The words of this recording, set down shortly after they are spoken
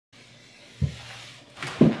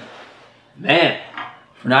Man,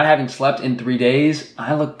 for not having slept in 3 days,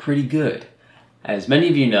 I look pretty good. As many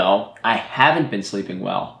of you know, I haven't been sleeping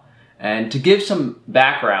well. And to give some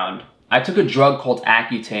background, I took a drug called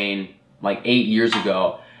Accutane like 8 years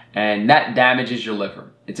ago, and that damages your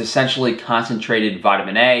liver. It's essentially concentrated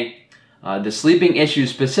vitamin A. The sleeping issue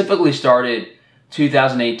specifically started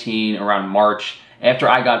 2018 around March after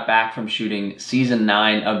I got back from shooting season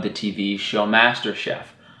 9 of the TV show MasterChef.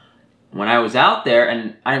 When I was out there,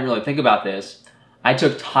 and I didn't really think about this, I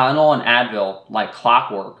took Tylenol and Advil like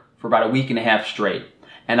clockwork for about a week and a half straight.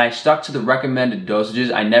 And I stuck to the recommended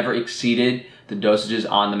dosages. I never exceeded the dosages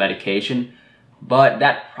on the medication, but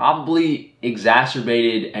that probably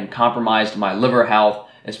exacerbated and compromised my liver health,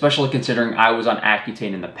 especially considering I was on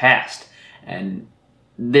Accutane in the past. And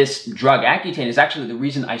this drug, Accutane, is actually the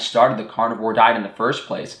reason I started the carnivore diet in the first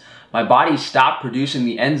place. My body stopped producing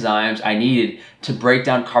the enzymes I needed to break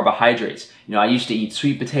down carbohydrates. You know, I used to eat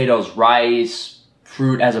sweet potatoes, rice,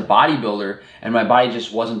 fruit as a bodybuilder, and my body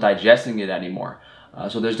just wasn't digesting it anymore.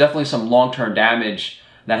 So there's definitely some long-term damage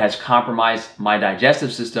that has compromised my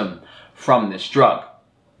digestive system from this drug.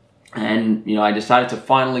 And, you know, I decided to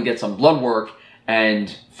finally get some blood work and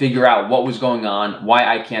figure out what was going on, why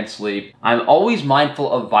I can't sleep. I'm always mindful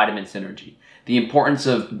of vitamin synergy, the importance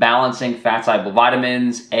of balancing fat-soluble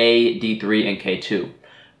vitamins A, D3, and K2.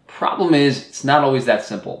 Problem is, it's not always that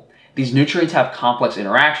simple. These nutrients have complex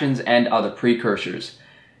interactions and other precursors.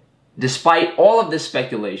 Despite all of this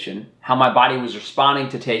speculation, how my body was responding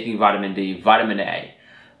to taking vitamin D, vitamin A,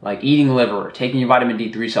 like eating liver, taking a vitamin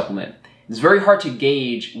D3 supplement, it's very hard to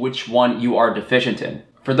gauge which one you are deficient in.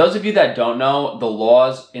 For those of you that don't know, the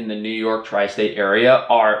laws in the New York tri-state area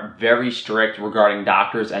are very strict regarding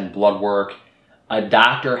doctors and blood work. A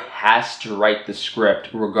doctor has to write the script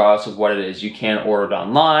regardless of what it is. You can't order it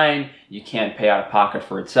online, you can't pay out of pocket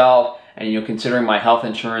for itself, and you know, considering my health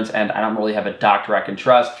insurance and I don't really have a doctor I can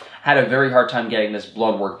trust, I had a very hard time getting this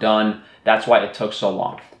blood work done. That's why it took so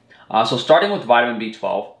long. So starting with vitamin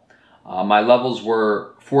B12, my levels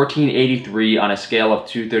were 1483 on a scale of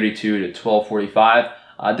 232 to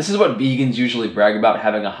 1245. This is what vegans usually brag about,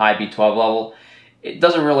 having a high B12 level. It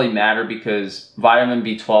doesn't really matter because vitamin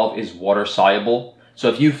B12 is water soluble. So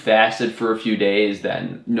if you fasted for a few days,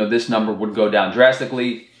 then you know this number would go down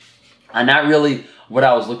drastically. And not really what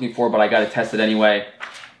I was looking for, but I got to test it anyway.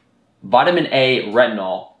 Vitamin A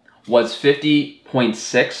retinol was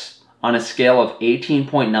 50.6 on a scale of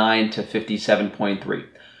 18.9 to 57.3,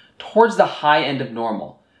 towards the high end of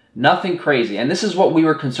normal. Nothing crazy. And this is what we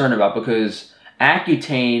were concerned about because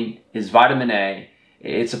Accutane is vitamin A.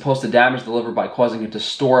 It's supposed to damage the liver by causing it to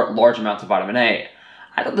store large amounts of vitamin A.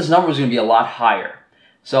 I thought this number was going to be a lot higher.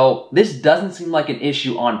 So this doesn't seem like an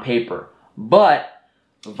issue on paper, but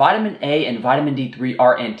vitamin A and vitamin D3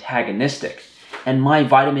 are antagonistic. And my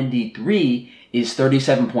vitamin D3 is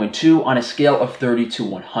 37.2 on a scale of 30 to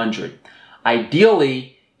 100.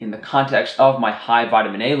 Ideally, in the context of my high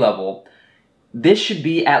vitamin A level, this should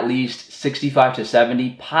be at least 65 to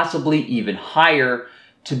 70, possibly even higher,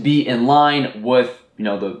 to be in line with, you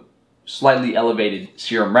know, the slightly elevated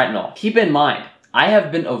serum retinol. Keep in mind, I have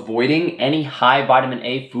been avoiding any high vitamin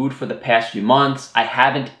A food for the past few months. I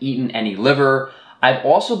haven't eaten any liver. I've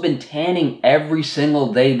also been tanning every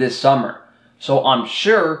single day this summer. So I'm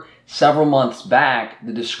sure several months back,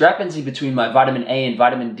 the discrepancy between my vitamin A and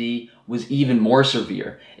vitamin D was even more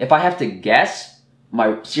severe. If I have to guess,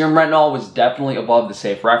 my serum retinol was definitely above the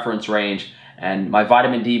safe reference range, and my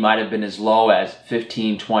vitamin D might have been as low as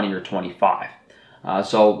 15, 20, or 25.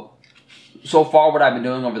 So far what I've been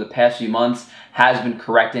doing over the past few months has been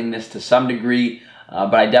correcting this to some degree,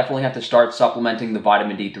 but I definitely have to start supplementing the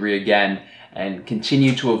vitamin D3 again and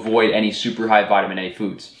continue to avoid any super high vitamin A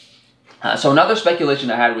foods. So another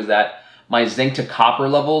speculation I had was that my zinc to copper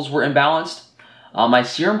levels were imbalanced. My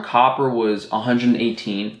serum copper was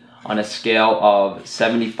 118 on a scale of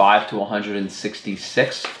 75 to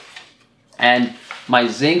 166. And my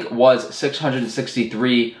zinc was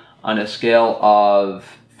 663 on a scale of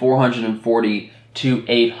 440 to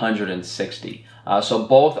 860. So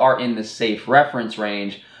both are in the safe reference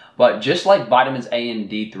range, but just like vitamins A and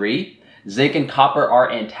D3, zinc and copper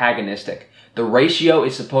are antagonistic. The ratio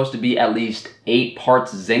is supposed to be at least 8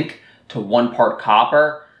 parts zinc to 1 part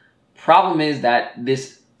copper. Problem is that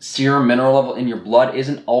this serum mineral level in your blood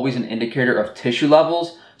isn't always an indicator of tissue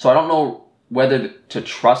levels, so I don't know whether to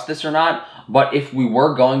trust this or not, but if we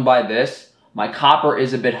were going by this, my copper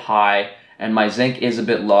is a bit high and my zinc is a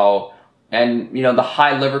bit low, and you know, the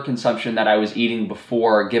high liver consumption that I was eating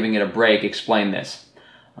before giving it a break explained this.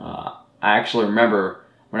 I actually remember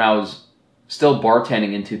when I was still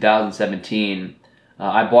bartending in 2017,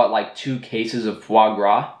 I bought like 2 cases of foie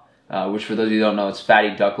gras which for those of you who don't know, it's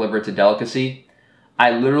fatty duck liver. It's a delicacy.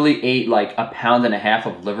 I literally ate like 1.5 pounds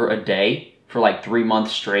of liver a day for like 3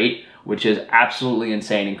 months straight, which is absolutely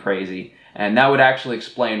insane and crazy. And that would actually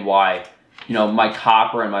explain why, you know, my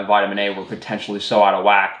copper and my vitamin A were potentially so out of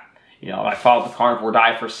whack. You know, I followed the carnivore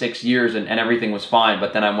diet for 6 years and everything was fine,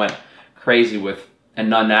 but then I went crazy with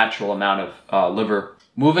an unnatural amount of liver.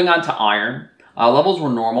 Moving on to iron, levels were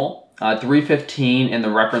normal, 315 in the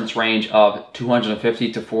reference range of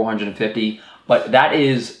 250 to 450, but that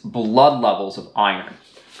is blood levels of iron.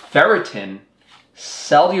 Ferritin,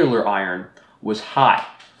 cellular iron, was high,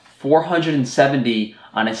 470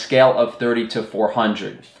 on a scale of 30 to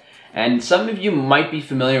 400. And some of you might be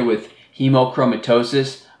familiar with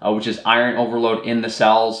hemochromatosis, which is iron overload in the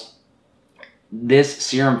cells. This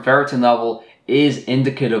serum ferritin level is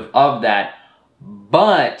indicative of that,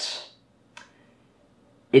 but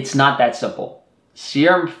it's not that simple.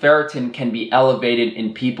 Serum ferritin can be elevated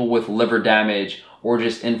in people with liver damage or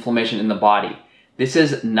just inflammation in the body. This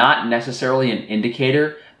is not necessarily an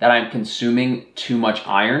indicator that I'm consuming too much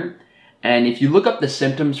iron. And if you look up the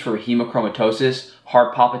symptoms for hemochromatosis,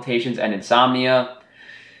 heart palpitations, and insomnia,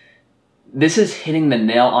 this is hitting the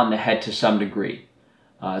nail on the head to some degree.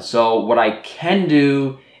 So what I can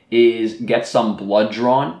do is get some blood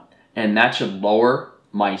drawn, and that should lower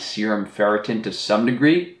my serum ferritin to some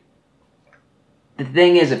degree. The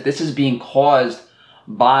thing is, if this is being caused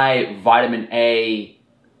by vitamin A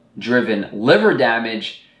driven liver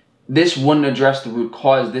damage, this wouldn't address the root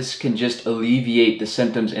cause. This can just alleviate the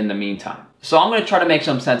symptoms in the meantime. So I'm going to try to make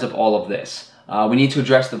some sense of all of this. We need to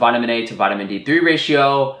address the vitamin A to vitamin D3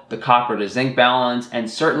 ratio, the copper to zinc balance, and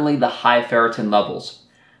certainly the high ferritin levels.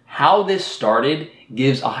 How this started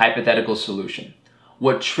gives a hypothetical solution.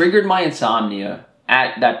 What triggered my insomnia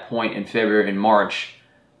at that point in February and March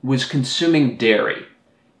was consuming dairy.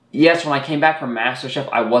 Yes, when I came back from MasterChef,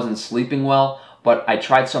 I wasn't sleeping well, but I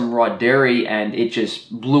tried some raw dairy and it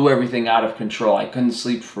just blew everything out of control. I couldn't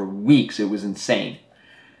sleep for weeks. It was insane.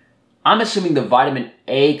 I'm assuming the vitamin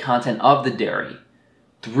A content of the dairy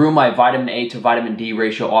threw my vitamin A to vitamin D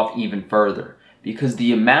ratio off even further, because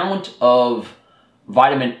the amount of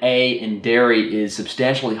vitamin A in dairy is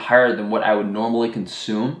substantially higher than what I would normally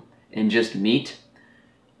consume in just meat.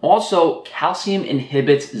 Also, calcium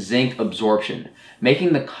inhibits zinc absorption,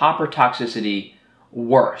 making the copper toxicity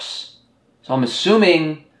worse. So I'm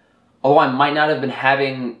assuming, although I might not have been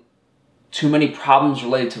having too many problems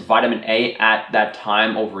related to vitamin A at that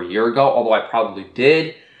time over a year ago, although I probably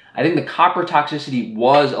did, I think the copper toxicity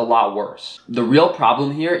was a lot worse. The real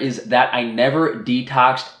problem here is that I never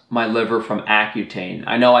detoxed my liver from Accutane.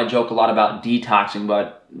 I know I joke a lot about detoxing,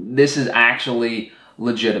 but this is actually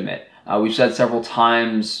legitimate. We've said several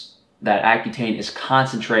times that Accutane is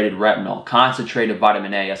concentrated retinol, concentrated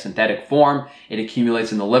vitamin A, a synthetic form. It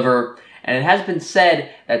accumulates in the liver. And it has been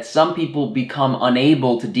said that some people become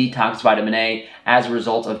unable to detox vitamin A as a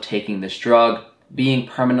result of taking this drug, being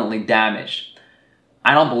permanently damaged.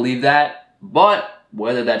 I don't believe that, but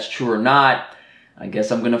whether that's true or not, I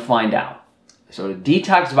guess I'm going to find out. So to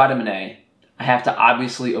detox vitamin A, I have to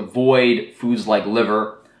obviously avoid foods like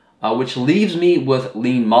liver, which leaves me with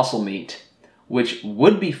lean muscle meat, which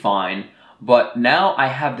would be fine, but now I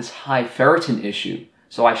have this high ferritin issue,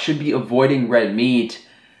 so I should be avoiding red meat.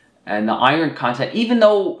 And the iron content, even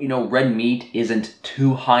though, you know, red meat isn't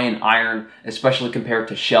too high in iron, especially compared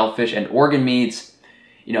to shellfish and organ meats,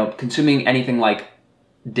 you know, consuming anything like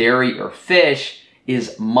dairy or fish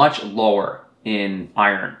is much lower in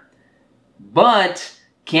iron. But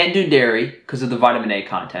can't do dairy because of the vitamin A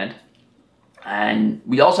content. And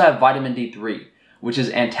we also have vitamin D3, which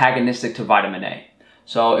is antagonistic to vitamin A.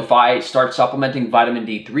 So if I start supplementing vitamin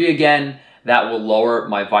D3 again, that will lower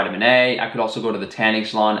my vitamin A. I could also go to the tanning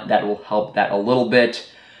salon. That will help that a little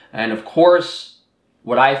bit. And of course,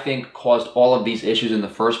 what I think caused all of these issues in the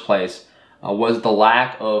first place was the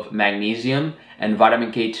lack of magnesium and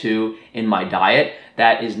vitamin K2 in my diet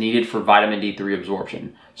that is needed for vitamin D3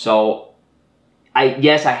 absorption. So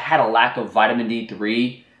yes, I had a lack of vitamin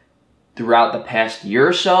D3 throughout the past year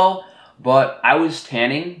or so, but I was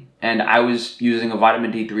tanning and I was using a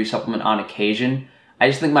vitamin D3 supplement on occasion. I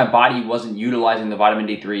just think my body wasn't utilizing the vitamin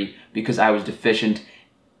D3 because I was deficient,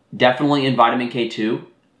 definitely in vitamin K2,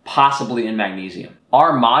 possibly in magnesium.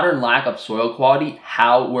 Our modern lack of soil quality,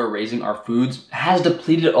 how we're raising our foods, has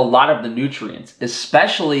depleted a lot of the nutrients,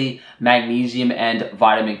 especially magnesium and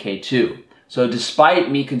vitamin K2. So despite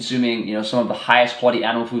me consuming, you know, some of the highest quality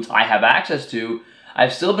animal foods I have access to,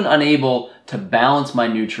 I've still been unable to balance my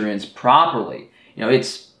nutrients properly. You know,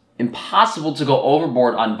 it's impossible to go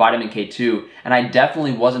overboard on vitamin K2, and I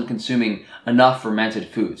definitely wasn't consuming enough fermented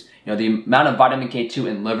foods. You know, the amount of vitamin K2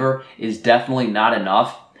 in liver is definitely not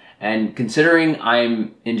enough. And considering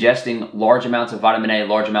I'm ingesting large amounts of vitamin A,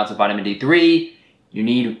 large amounts of vitamin D3, you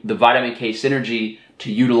need the vitamin K synergy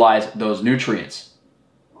to utilize those nutrients.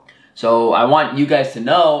 So I want you guys to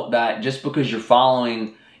know that just because you're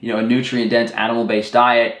following, you know, a nutrient-dense animal-based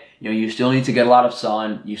diet, you know, you still need to get a lot of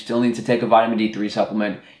sun, you still need to take a vitamin D3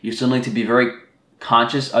 supplement, you still need to be very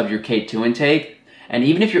conscious of your K2 intake. And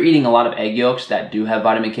even if you're eating a lot of egg yolks that do have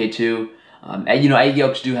vitamin K2, you know, egg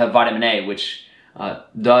yolks do have vitamin A, which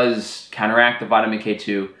does counteract the vitamin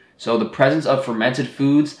K2. So the presence of fermented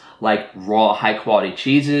foods like raw high quality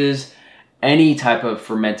cheeses, any type of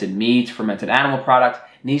fermented meat, fermented animal product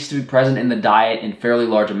needs to be present in the diet in fairly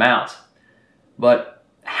large amounts. But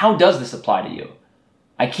how does this apply to you?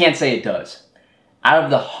 I can't say it does. Out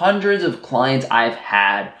of the hundreds of clients I've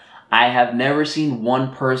had, I have never seen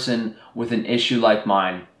one person with an issue like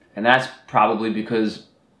mine. And that's probably because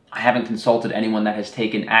I haven't consulted anyone that has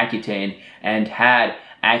taken Accutane and had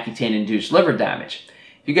Accutane-induced liver damage.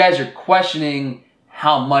 If you guys are questioning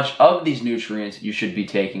how much of these nutrients you should be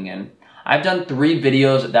taking in, I've done 3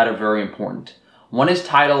 videos that are very important. One is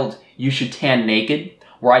titled, You Should Tan Naked,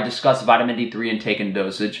 where I discuss vitamin D3 intake and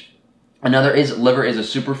dosage. Another is Liver is a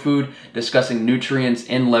Superfood, discussing nutrients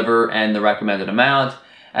in liver and the recommended amount,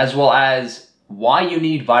 as well as why you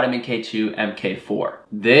need vitamin K2 MK4.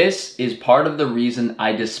 This is part of the reason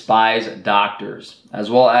I despise doctors,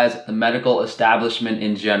 as well as the medical establishment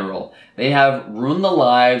in general. They have ruined the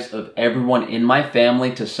lives of everyone in my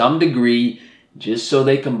family to some degree, just so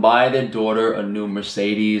they can buy their daughter a new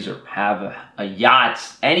Mercedes or have a yacht.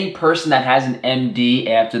 Any person that has an MD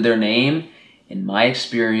after their name, in my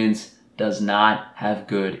experience, does not have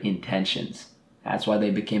good intentions. That's why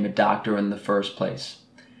they became a doctor in the first place.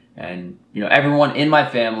 And, you know, everyone in my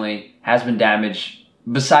family has been damaged,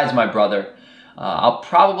 besides my brother. I'll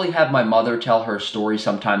probably have my mother tell her story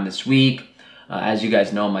sometime this week. As you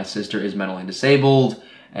guys know, my sister is mentally disabled,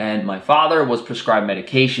 and my father was prescribed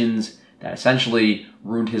medications that essentially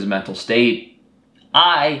ruined his mental state.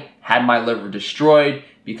 I had my liver destroyed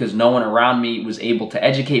because no one around me was able to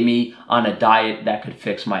educate me on a diet that could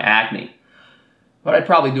fix my acne. But I'd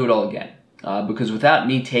probably do it all again. Because without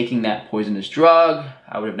me taking that poisonous drug,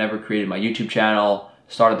 I would have never created my YouTube channel,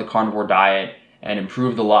 started the carnivore diet, and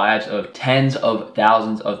improved the lives of tens of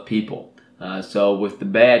thousands of people. So with the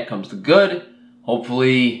bad comes the good.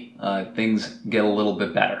 Hopefully things get a little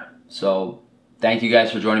bit better. So thank you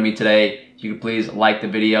guys for joining me today. If you could please like the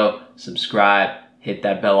video, subscribe, hit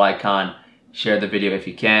that bell icon, share the video if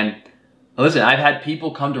you can. Listen, I've had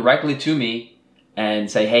people come directly to me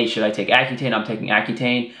and say, hey, should I take Accutane? I'm taking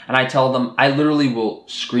Accutane. And I tell them, I literally will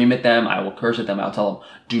scream at them, I will curse at them, I'll tell them,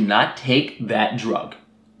 do not take that drug.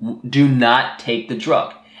 Do not take the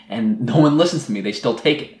drug. And no one listens to me, they still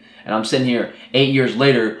take it. And I'm sitting here 8 years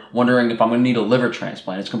later wondering if I'm gonna need a liver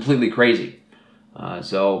transplant. It's completely crazy.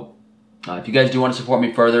 If you guys do want to support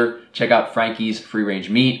me further, check out Frankie's Free Range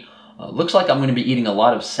Meat. Looks like I'm gonna be eating a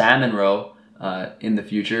lot of salmon roe in the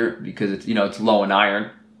future because it's, you know, it's low in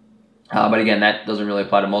iron. But again, that doesn't really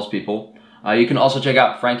apply to most people. You can also check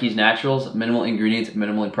out Frankie's Naturals, minimal ingredients,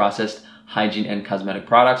 minimally processed hygiene and cosmetic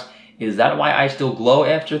products. Is that why I still glow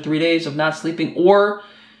after 3 days of not sleeping? Or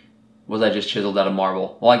was I just chiseled out of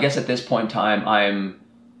marble? Well, I guess at this point in time, I'm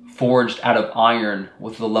forged out of iron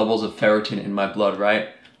with the levels of ferritin in my blood, right?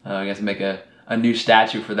 I guess make a new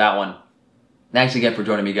statue for that one. Thanks again for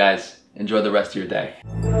joining me, guys. Enjoy the rest of your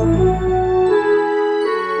day.